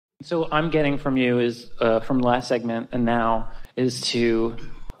So I'm getting from you is, from the last segment and now, is to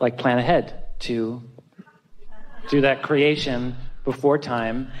plan ahead, to do that creation before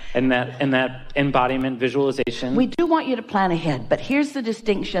time and that embodiment visualization. We do want you to plan ahead, but here's the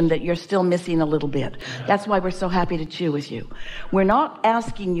distinction that you're still missing a little bit. That's why we're so happy to chew with you. We're not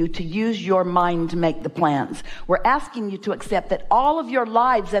asking you to use your mind to make the plans. We're asking you to accept that all of your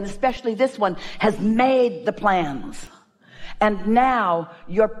lives, and especially this one, has made the plans. And now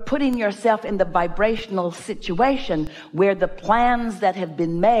you're putting yourself in the vibrational situation where the plans that have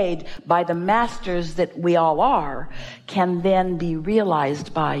been made by the masters that we all are can then be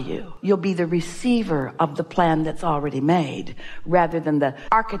realized by you. You'll be the receiver of the plan that's already made rather than the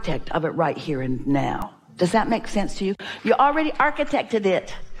architect of it right here and now. Does that make sense to you? You already architected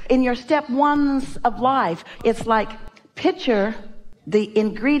it. In your step ones of life, it's like picture the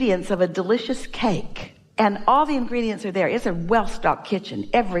ingredients of a delicious cake. And all the ingredients are there. It's a well-stocked kitchen,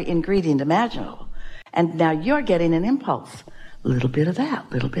 every ingredient imaginable. And now you're getting an impulse. A little bit of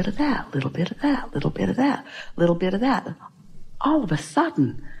that, little bit of that, little bit of that, little bit of that, little bit of that. All of a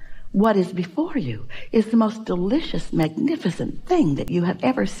sudden, what is before you is the most delicious, magnificent thing that you have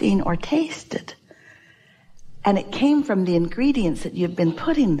ever seen or tasted. And it came from the ingredients that you've been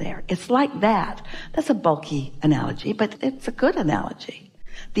putting there. It's like that. That's a bulky analogy, but it's a good analogy.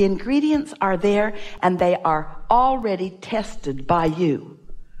 The ingredients are there, and they are already tested by you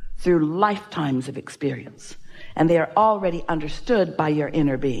through lifetimes of experience. And they are already understood by your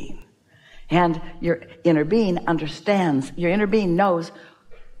inner being. And your inner being understands, your inner being knows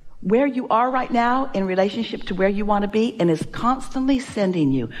where you are right now in relationship to where you want to be, and is constantly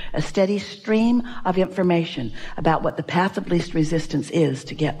sending you a steady stream of information about what the path of least resistance is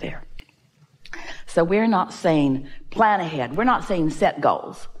to get there. So we're not saying plan ahead. We're not saying set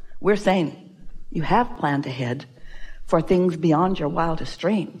goals. We're saying you have planned ahead for things beyond your wildest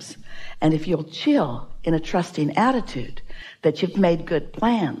dreams. And if you'll chill in a trusting attitude that you've made good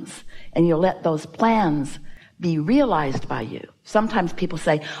plans, and you'll let those plans be realized by you. Sometimes people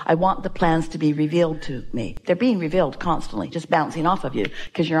say, I want the plans to be revealed to me. They're being revealed constantly, just bouncing off of you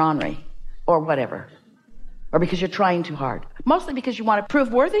because you're ornery or whatever. Or because you're trying too hard. Mostly because you want to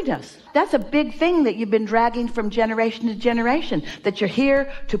prove worthiness. That's a big thing that you've been dragging from generation to generation, that you're here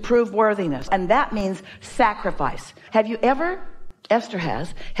to prove worthiness. And that means sacrifice. Have you ever, Esther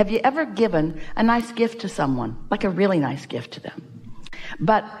have you ever given a nice gift to someone, like a really nice gift to them?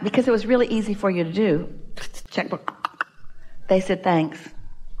 But because it was really easy for you to do, checkbook, they said thanks.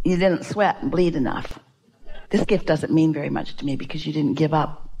 You didn't sweat and bleed enough. This gift doesn't mean very much to me because you didn't give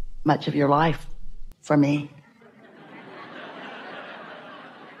up much of your life for me.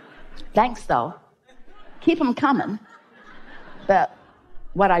 Thanks, though. Keep them coming. But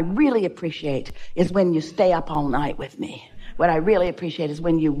what I really appreciate is when you stay up all night with me. What I really appreciate is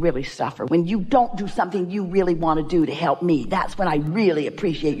when you really suffer. When you don't do something you really want to do to help me. That's when I really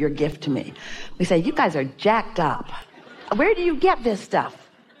appreciate your gift to me. We say, you guys are jacked up. Where do you get this stuff?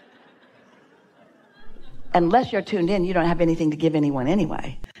 Unless you're tuned in, you don't have anything to give anyone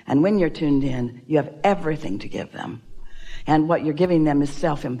anyway. And when you're tuned in, you have everything to give them. And what you're giving them is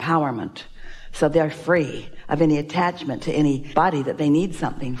self-empowerment. So they're free of any attachment to anybody that they need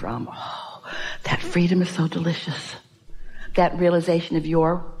something from. Oh, that freedom is so delicious. That realization of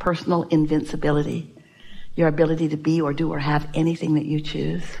your personal invincibility, your ability to be or do or have anything that you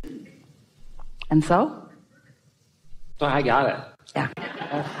choose. And so? So I got it. Yeah.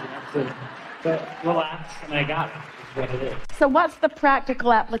 But relax, and I got it. What it is. So what's the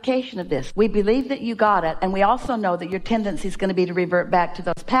practical application of this? We believe that you got it, and we also know that your tendency is going to be to revert back to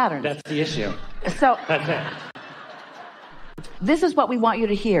those patterns. That's the issue. So that's it. This is what we want you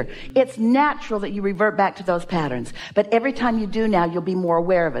to hear. It's natural that you revert back to those patterns, but every time you do now, you'll be more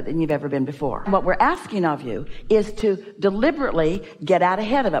aware of it than you've ever been before. What we're asking of you is to deliberately get out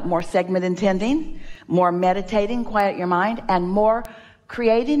ahead of it. More segment intending, more meditating, quiet your mind, and more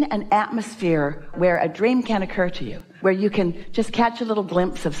creating an atmosphere where a dream can occur to you, where you can just catch a little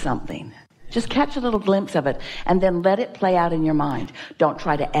glimpse of something. Just catch a little glimpse of it and then let it play out in your mind. Don't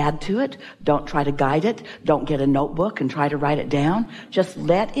try to add to it. Don't try to guide it. Don't get a notebook and try to write it down. Just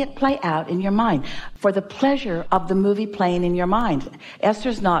let it play out in your mind for the pleasure of the movie playing in your mind.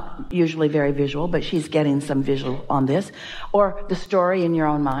 Esther's not usually very visual, but she's getting some visual on this. Or the story in your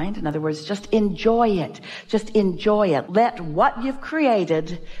own mind. In other words, just enjoy it. Just enjoy it. Let what you've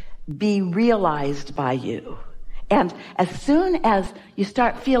created be realized by you. And as soon as you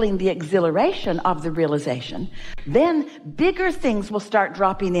start feeling the exhilaration of the realization, then bigger things will start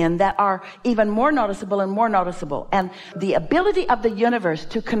dropping in that are even more noticeable and more noticeable. And the ability of the universe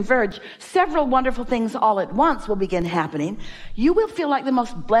to converge several wonderful things all at once will begin happening. You will feel like the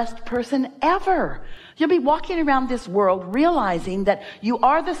most blessed person ever. You'll be walking around this world realizing that you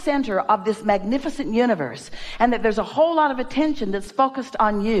are the center of this magnificent universe, and that there's a whole lot of attention that's focused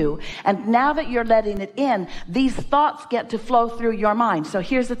on you. And now that you're letting it in, these thoughts get to flow through your mind. So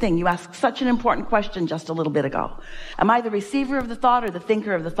here's the thing. You asked such an important question just a little bit ago. Am I the receiver of the thought or the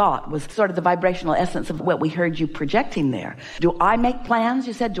thinker of the thought? Was sort of the vibrational essence of what we heard you projecting there. Do I make plans?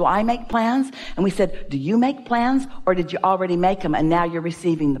 You said, do I make plans? And we said, do you make plans, or did you already make them and now you're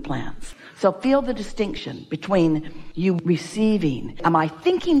receiving the plans? So feel the distinction between you receiving. Am I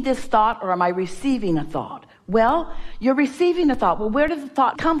thinking this thought, or am I receiving a thought? Well, you're receiving a thought. Well, where did the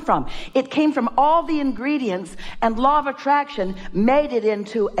thought come from? It came from all the ingredients, and law of attraction made it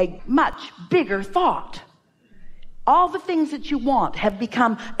into a much bigger thought. All the things that you want have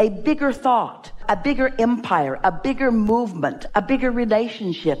become a bigger thought, a bigger empire, a bigger movement, a bigger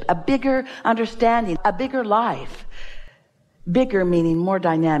relationship, a bigger understanding, a bigger life. Bigger meaning more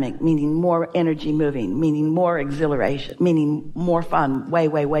dynamic, meaning more energy moving, meaning more exhilaration, meaning more fun, way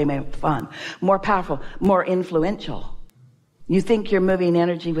more fun, more powerful, more influential. You think you're moving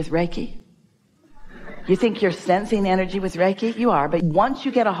energy with Reiki? You think you're sensing energy with Reiki? You are, but once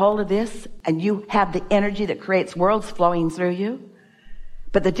you get a hold of this and you have the energy that creates worlds flowing through you,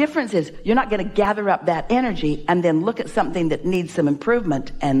 but the difference is you're not going to gather up that energy and then look at something that needs some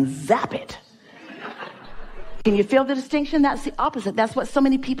improvement and zap it. Can you feel the distinction? That's the opposite. That's what so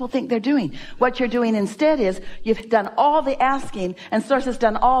many people think they're doing. What you're doing instead is you've done all the asking and Source has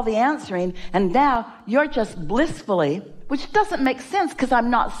done all the answering, and now you're just blissfully, which doesn't make sense because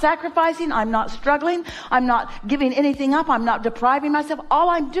I'm not sacrificing, I'm not struggling, I'm not giving anything up, I'm not depriving myself. All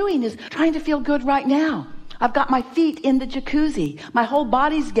I'm doing is trying to feel good right now. I've got my feet in the jacuzzi. My whole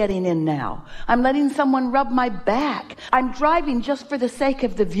body's getting in now. I'm letting someone rub my back. I'm driving just for the sake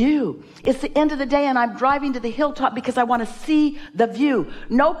of the view. It's the end of the day and I'm driving to the hilltop because I want to see the view.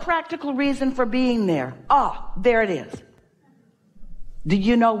 No practical reason for being there. Ah, there it is. Do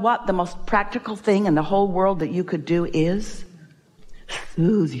you know what the most practical thing in the whole world that you could do is?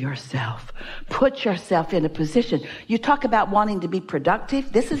 Soothe yourself. Put yourself in a position. You talk about wanting to be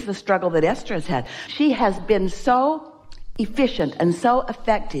productive. This is the struggle that Esther has had. She has been so efficient and so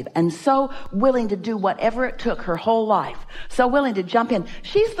effective and so willing to do whatever it took her whole life. So willing to jump in.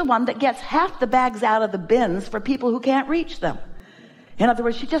 She's the one that gets half the bags out of the bins for people who can't reach them. In other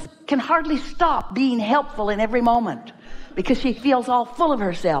words, she just can hardly stop being helpful in every moment, because she feels all full of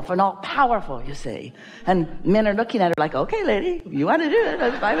herself and all powerful, you see. And men are looking at her like, okay, lady, you want to do it,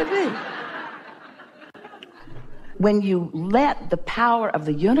 that's fine with me. When you let the power of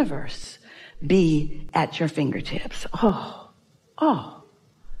the universe be at your fingertips,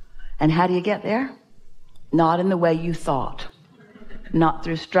 and how do you get there? Not in the way you thought. Not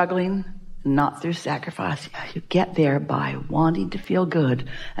through struggling, not through sacrifice. You get there by wanting to feel good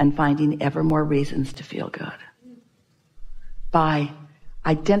and finding ever more reasons to feel good. By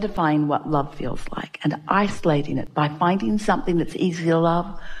identifying what love feels like and isolating it, by finding something that's easy to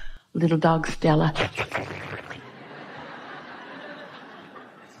love. Little dog Stella.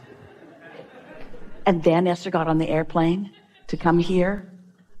 And then Esther got on the airplane to come here,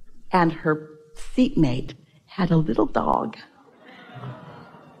 and her seatmate had a little dog.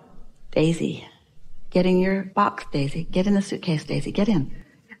 Daisy, get in your box, Daisy. Get in the suitcase, Daisy. Get in.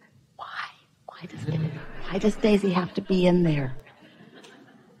 Why does Daisy have to be in there?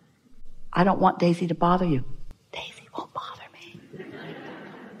 I don't want Daisy to bother you. Daisy won't bother me.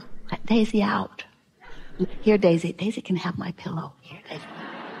 Let Daisy out. Here, Daisy. Daisy can have my pillow. Here, Daisy.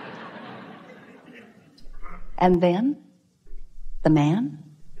 And then the man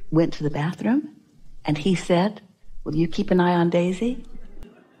went to the bathroom and he said, will you keep an eye on Daisy?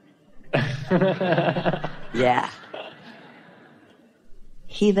 Yeah.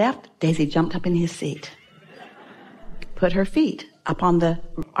 He left. Daisy jumped up in his seat, put her feet up on the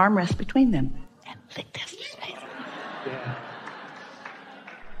armrest between them, and licked Esther's face. Yeah.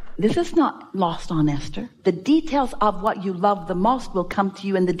 This is not lost on Esther. The details of what you love the most will come to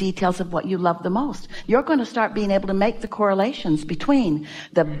you in the details of what you love the most. You're going to start being able to make the correlations between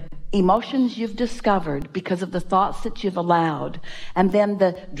the emotions you've discovered because of the thoughts that you've allowed, and then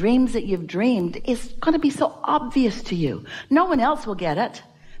the dreams that you've dreamed. Is going to be so obvious to you. No one else will get it.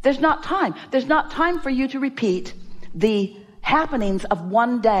 There's not time. There's not time for you to repeat the happenings of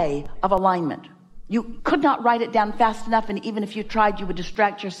one day of alignment. You could not write it down fast enough, and even if you tried, you would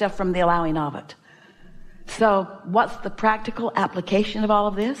distract yourself from the allowing of it. So what's the practical application of all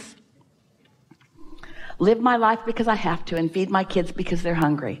of this? Live my life because I have to, and feed my kids because they're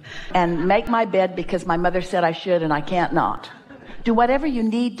hungry, and make my bed because my mother said I should and I can't not. Do whatever you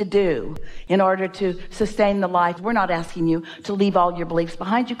need to do in order to sustain the life. We're not asking you to leave all your beliefs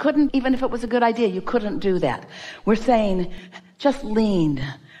behind. You couldn't, even if it was a good idea, you couldn't do that. We're saying just lean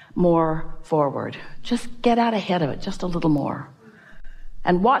more forward. Just get out ahead of it just a little more.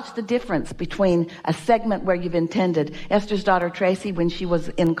 And watch the difference between a segment where you've intended. Esther's daughter Tracy, when she was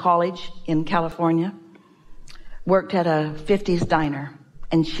in college in California, worked at a 50s diner,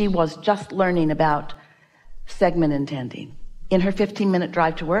 and she was just learning about segment intending. In her 15-minute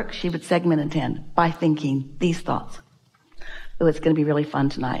drive to work, she would segment intend by thinking these thoughts. Oh, it's going to be really fun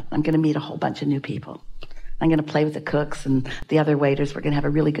tonight. I'm going to meet a whole bunch of new people. I'm going to play with the cooks and the other waiters. We're going to have a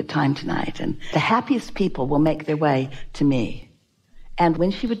really good time tonight. And the happiest people will make their way to me. And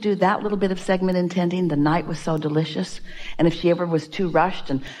when she would do that little bit of segment intending, the night was so delicious. And if she ever was too rushed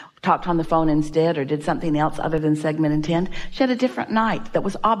and talked on the phone instead or did something else other than segment intend, she had a different night that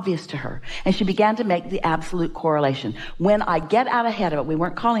was obvious to her. And she began to make the absolute correlation. When I get out ahead of it, we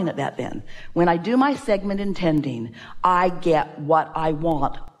weren't calling it that then. When I do my segment intending, I get what I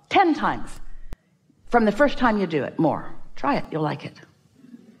want 10 times. From the first time you do it, more. Try it, you'll like it.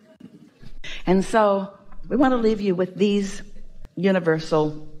 And so we want to leave you with these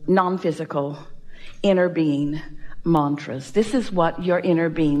universal, non-physical, inner being mantras. This is what your inner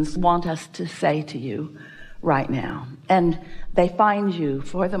beings want us to say to you right now. And they find you,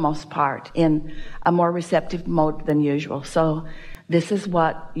 for the most part, in a more receptive mode than usual. So this is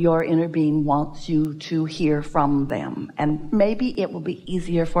what your inner being wants you to hear from them. And maybe it will be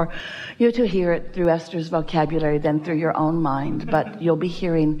easier for you to hear it through Esther's vocabulary than through your own mind. But you'll be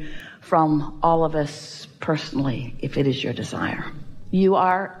hearing from all of us personally, if it is your desire. You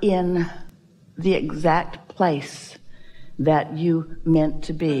are in the exact place that you meant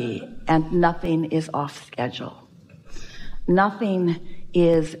to be, and nothing is off schedule. Nothing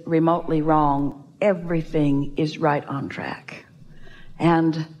is remotely wrong. Everything is right on track.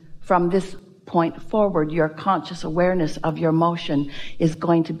 And from this point forward, your conscious awareness of your motion is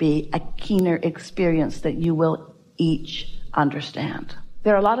going to be a keener experience that you will each understand.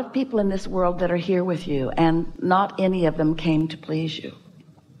 There are a lot of people in this world that are here with you, and not any of them came to please you,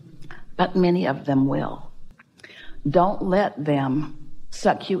 but many of them will. Don't let them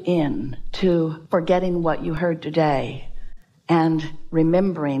suck you in to forgetting what you heard today and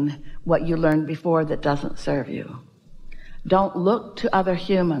remembering what you learned before that doesn't serve you. Don't look to other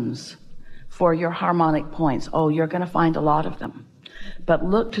humans for your harmonic points. Oh, you're going to find a lot of them. But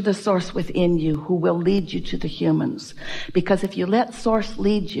look to the source within you who will lead you to the humans. Because if you let source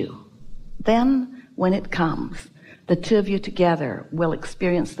lead you, then when it comes, the two of you together will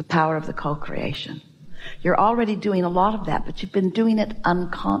experience the power of the co-creation. You're already doing a lot of that, but you've been doing it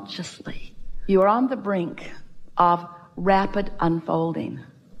unconsciously. You are on the brink of rapid unfolding.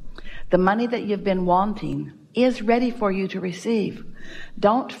 The money that you've been wanting is ready for you to receive.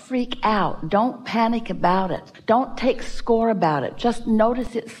 Don't freak out. Don't panic about it. Don't take score about it. Just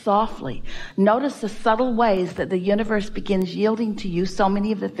notice it softly. Notice the subtle ways that the universe begins yielding to you so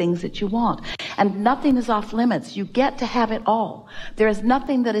many of the things that you want. And nothing is off limits. You get to have it all. There is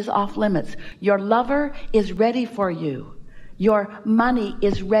nothing that is off limits. Your lover is ready for you. Your money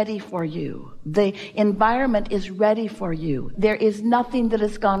is ready for you. The environment is ready for you. There is nothing that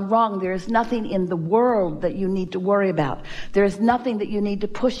has gone wrong. There is nothing in the world that you need to worry about. There is nothing that you need to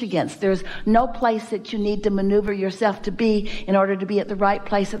push against. There's no place that you need to maneuver yourself to be in order to be at the right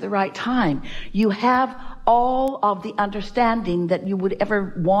place at the right time. You have all of the understanding that you would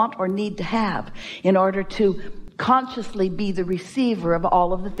ever want or need to have in order to consciously be the receiver of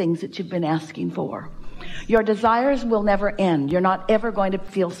all of the things that you've been asking for. Your desires will never end. You're not ever going to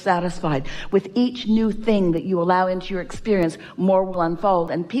feel satisfied. With each new thing that you allow into your experience, more will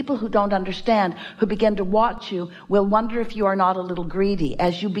unfold. And people who don't understand, who begin to watch you, will wonder if you are not a little greedy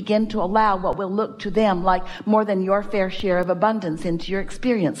as you begin to allow what will look to them like more than your fair share of abundance into your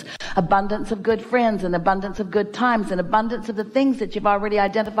experience. Abundance of good friends, and abundance of good times, and abundance of the things that you've already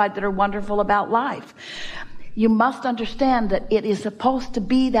identified that are wonderful about life. You must understand that it is supposed to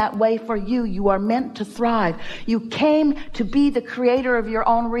be that way for you. You are meant to thrive. You came to be the creator of your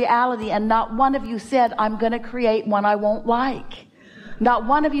own reality, and not one of you said, I'm going to create one I won't like. Not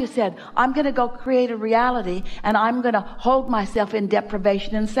one of you said, I'm going to go create a reality and I'm going to hold myself in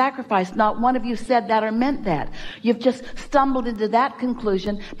deprivation and sacrifice. Not one of you said that or meant that. You've just stumbled into that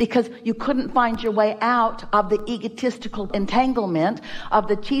conclusion because you couldn't find your way out of the egotistical entanglement of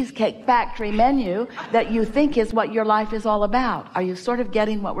the Cheesecake Factory menu that you think is what your life is all about. Are you sort of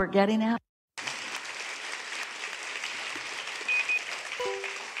getting what we're getting at?